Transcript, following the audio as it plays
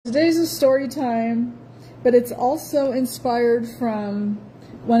Today's a story time, but it's also inspired from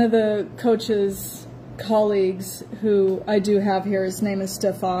one of the coach's colleagues who I do have here. His name is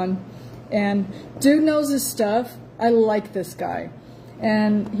Stefan, and dude knows his stuff. I like this guy.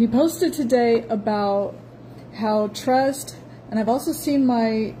 And he posted today about how trust, and I've also seen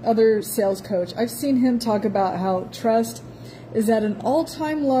my other sales coach, I've seen him talk about how trust is at an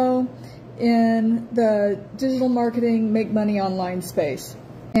all-time low in the digital marketing, make money online space.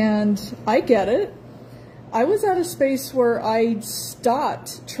 And I get it. I was at a space where I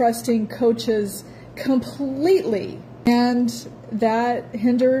stopped trusting coaches completely, and that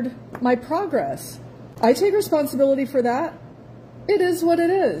hindered my progress. I take responsibility for that. It is what it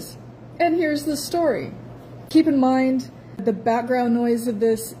is. And here's the story. Keep in mind, the background noise of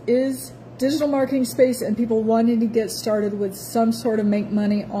this is digital marketing space and people wanting to get started with some sort of make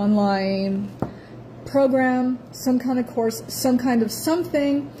money online program, some kind of course, some kind of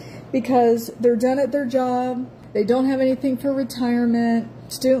something, because they're done at their job, they don't have anything for retirement,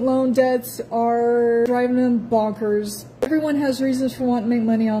 student loan debts are driving them bonkers. Everyone has reasons for wanting to make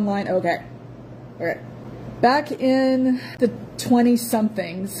money online. Okay. Back in the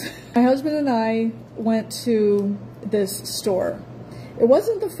 20-somethings, my husband and I went to this store. It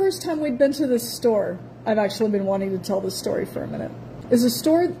wasn't the first time we'd been to this store. I've actually been wanting to tell this story for a minute. It's a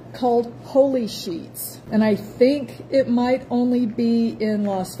store called Holy Sheets, and I think it might only be in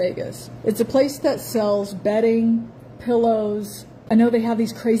Las Vegas. It's a place that sells bedding, pillows. I know they have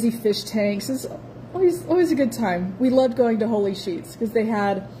these crazy fish tanks. It's always a good time. We loved going to Holy Sheets because they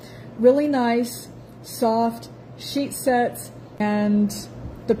had really nice, soft sheet sets, and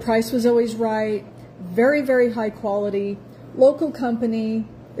the price was always right. Very, very high quality, local company.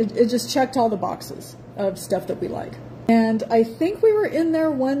 It just checked all the boxes of stuff that we like. And I think we were in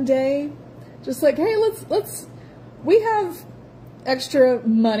there one day, just like, hey, we have extra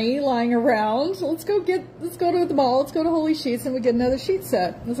money lying around. Let's go to the mall, let's go to Holy Sheets, and we get another sheet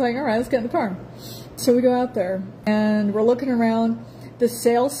set. It's like, all right, let's get in the car. So we go out there and we're looking around. The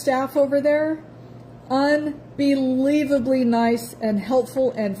sales staff over there, unbelievably nice and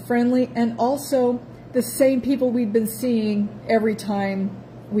helpful and friendly, and also the same people we'd been seeing every time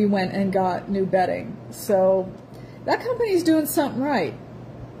we went and got new bedding. So that company's doing something right.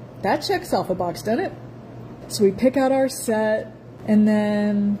 That checks off a box, doesn't it? So we pick out our set, and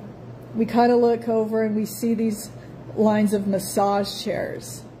then we kind of look over and we see these lines of massage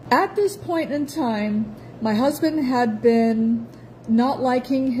chairs. At this point in time, my husband had been not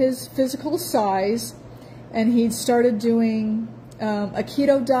liking his physical size, and he'd started doing a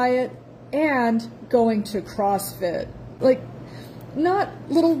keto diet and going to CrossFit. Like, not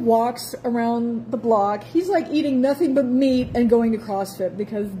little walks around the block. He's like eating nothing but meat and going to CrossFit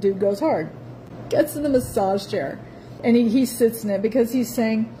because the dude goes hard. Gets in the massage chair and he sits in it because he's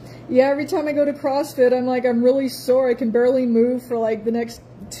saying, yeah, every time I go to CrossFit, I'm really sore. I can barely move for like the next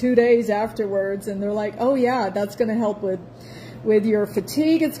 2 days afterwards. And they're like, oh yeah, that's going to help with your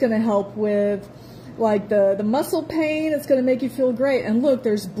fatigue. It's going to help with like the muscle pain. It's going to make you feel great. And look,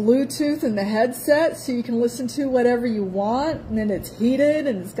 there's Bluetooth in the headset, so you can listen to whatever you want, and then it's heated,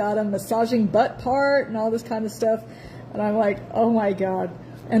 and it's got a massaging butt part and all this kind of stuff. And I'm like, oh my God.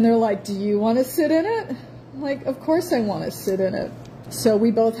 And they're like, do you want to sit in it? I'm like, of course I want to sit in it. So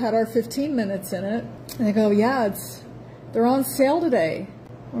we both had our 15 minutes in it, and they go, yeah, they're on sale today.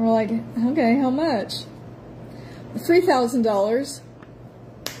 And we're like, okay, how much? $3,000.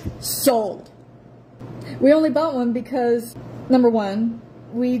 Sold. We only bought one because, number one,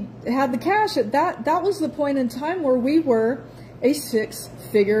 we had the cash. That was the point in time where we were a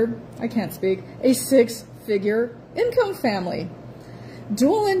six-figure income family.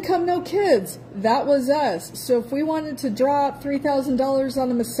 Dual income, no kids. That was us. So if we wanted to drop $3,000 on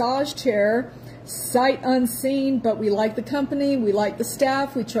a massage chair, sight unseen, but we liked the company, we liked the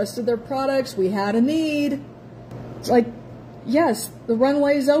staff, we trusted their products, we had a need. It's like, yes, the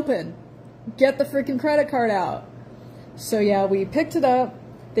runway is open. Get the freaking credit card out. So yeah, we picked it up,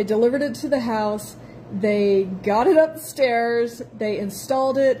 they delivered it to the house, they got it up the stairs, they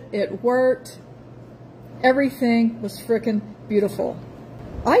installed it, it worked, everything was freaking beautiful.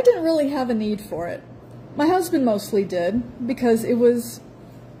 I didn't really have a need for it. My husband mostly did, because it was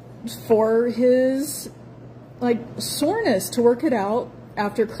for his like soreness to work it out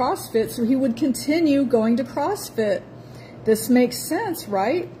after CrossFit, so he would continue going to CrossFit. This makes sense,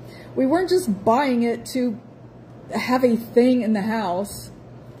 right? We weren't just buying it to have a thing in the house.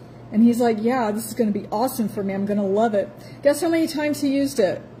 And he's like, yeah, this is going to be awesome for me. I'm going to love it. Guess how many times he used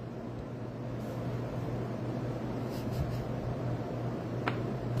it?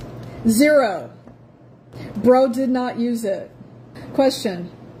 0. Bro did not use it. Question.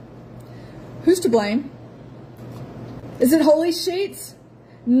 Who's to blame? Is it Holy Sheets?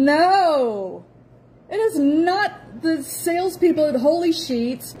 No. It is not the salespeople at Holy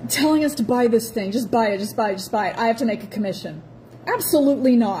Sheets telling us to buy this thing. Just buy it, just buy it, just buy it. I have to make a commission.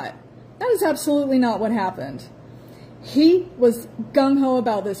 Absolutely not. That is absolutely not what happened. He was gung-ho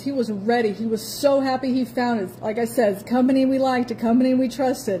about this. He was ready. He was so happy he found it. Like I said, it's a company we liked, a company we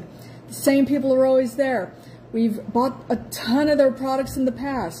trusted. The same people are always there. We've bought a ton of their products in the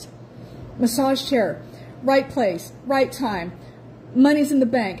past. Massage chair, right place, right time, money's in the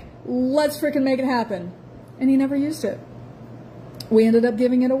bank. Let's freaking make it happen. And he never used it. We ended up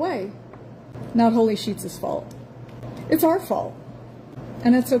giving it away. Not Holy Sheets' fault. It's our fault.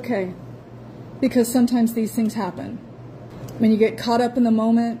 And it's okay. Because sometimes these things happen. When you get caught up in the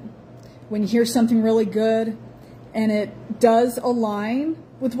moment, when you hear something really good, and it does align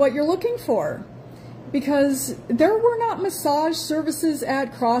with what you're looking for. Because there were not massage services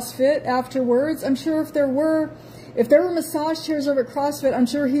at CrossFit afterwards. I'm sure if there were massage chairs over at CrossFit, I'm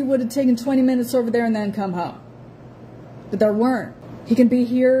sure he would have taken 20 minutes over there and then come home. But there weren't. He can be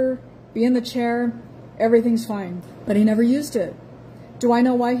here, be in the chair, everything's fine. But he never used it. Do I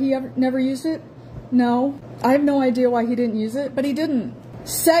know why he never used it? No. I have no idea why he didn't use it, but he didn't.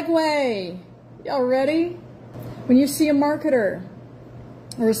 Segue! Y'all ready? When you see a marketer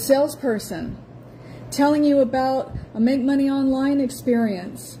or a salesperson telling you about a make money online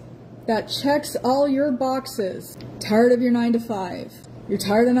experience that checks all your boxes, tired of your 9 to 5, you're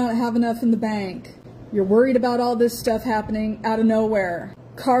tired of not having enough in the bank, you're worried about all this stuff happening out of nowhere,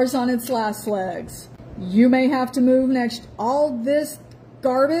 car's on its last legs, you may have to move next, all this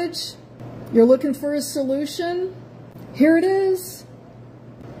garbage, you're looking for a solution, here it is,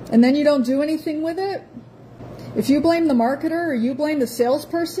 and then you don't do anything with it. If you blame the marketer or you blame the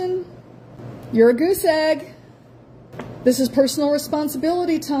salesperson, you're a goose egg. This is personal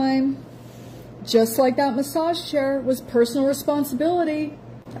responsibility time. Just like that massage chair was personal responsibility.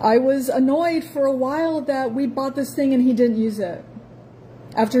 I was annoyed for a while that we bought this thing and he didn't use it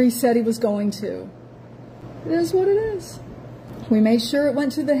after he said he was going to. It is what it is. We made sure it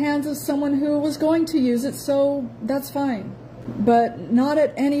went to the hands of someone who was going to use it, so that's fine. But not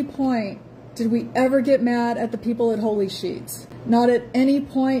at any point did we ever get mad at the people at Holy Sheets. Not at any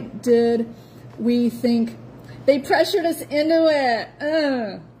point did we think, they pressured us into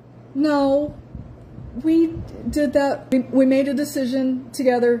it. No, we did that. We made a decision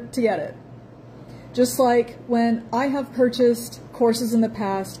together to get it. Just like when I have purchased courses in the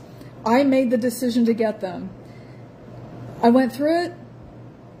past, I made the decision to get them. I went through it.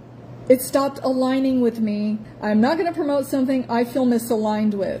 It stopped aligning with me. I'm not going to promote something I feel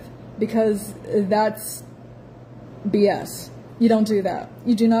misaligned with because that's BS. You don't do that.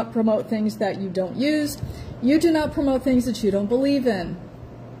 You do not promote things that you don't use. You do not promote things that you don't believe in.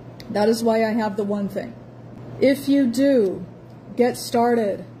 That is why I have the one thing. If you do get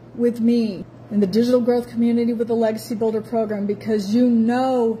started with me in the digital growth community with the Legacy Builder program because you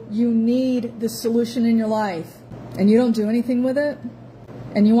know you need this solution in your life and you don't do anything with it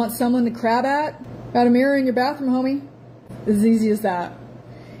and you want someone to crab at, got a mirror in your bathroom, homie. As easy as that.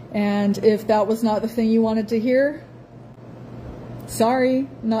 And if that was not the thing you wanted to hear, sorry,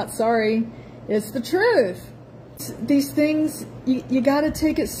 not sorry. It's the truth. These things, you got to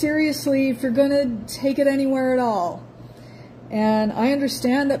take it seriously if you're going to take it anywhere at all. And I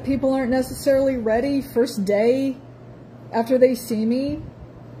understand that people aren't necessarily ready first day after they see me.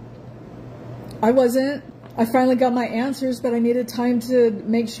 I wasn't. I finally got my answers, but I needed time to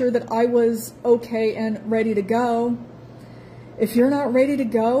make sure that I was okay and ready to go. If you're not ready to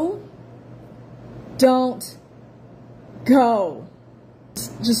go, don't go.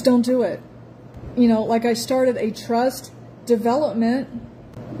 Just don't do it. You know, like I started a trust development.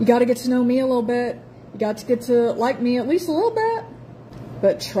 You got to get to know me a little bit. You got to get to like me at least a little bit.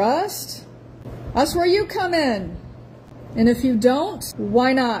 But trust, that's where you come in. And if you don't,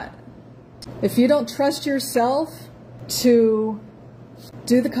 why not? If you don't trust yourself to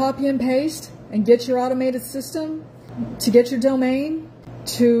do the copy and paste and get your automated system, to get your domain,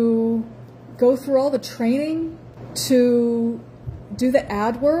 to go through all the training, to do the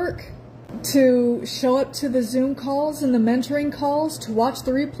ad work, to show up to the Zoom calls and the mentoring calls, to watch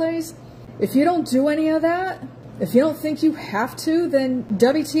the replays, if you don't do any of that, if you don't think you have to, then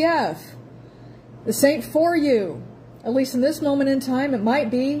WTF. This ain't for you. At least in this moment in time, it might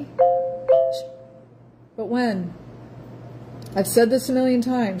be. But when? I've said this a million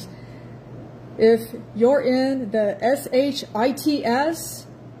times. If you're in the SHITS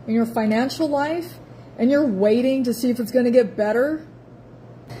in your financial life and you're waiting to see if it's going to get better,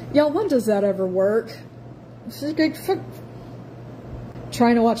 y'all, when does that ever work?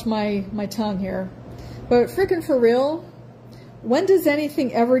 trying to watch my tongue here. But freaking for real, when does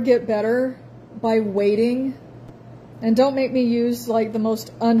anything ever get better? By waiting? And don't make me use like the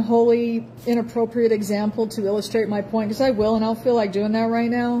most unholy, inappropriate example to illustrate my point, because I will, and I'll feel like doing that right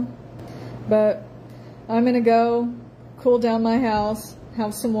now. But I'm gonna go cool down my house,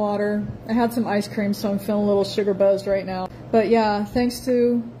 have some water. I had some ice cream, so I'm feeling a little sugar buzzed right now. But yeah, thanks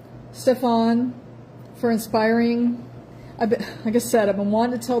to Stefan for inspiring. Like I said, I've been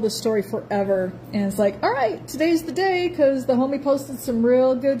wanting to tell this story forever, and it's like, all right, today's the day, because the homie posted some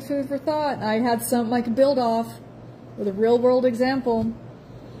real good food for thought. I had something I could build off with a real world example.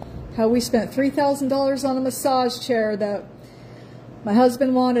 How we spent $3,000 on a massage chair that my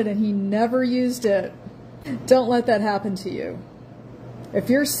husband wanted and he never used it. Don't let that happen to you. If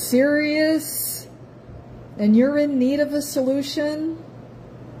you're serious and you're in need of a solution,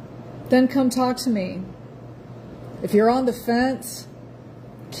 then come talk to me. If you're on the fence,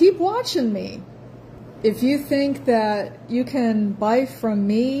 keep watching me. If you think that you can buy from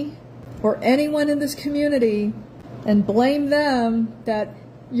me or anyone in this community and blame them that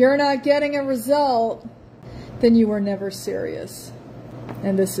you're not getting a result, then you were never serious.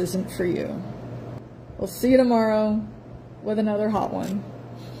 And this isn't for you. We'll see you tomorrow with another hot one.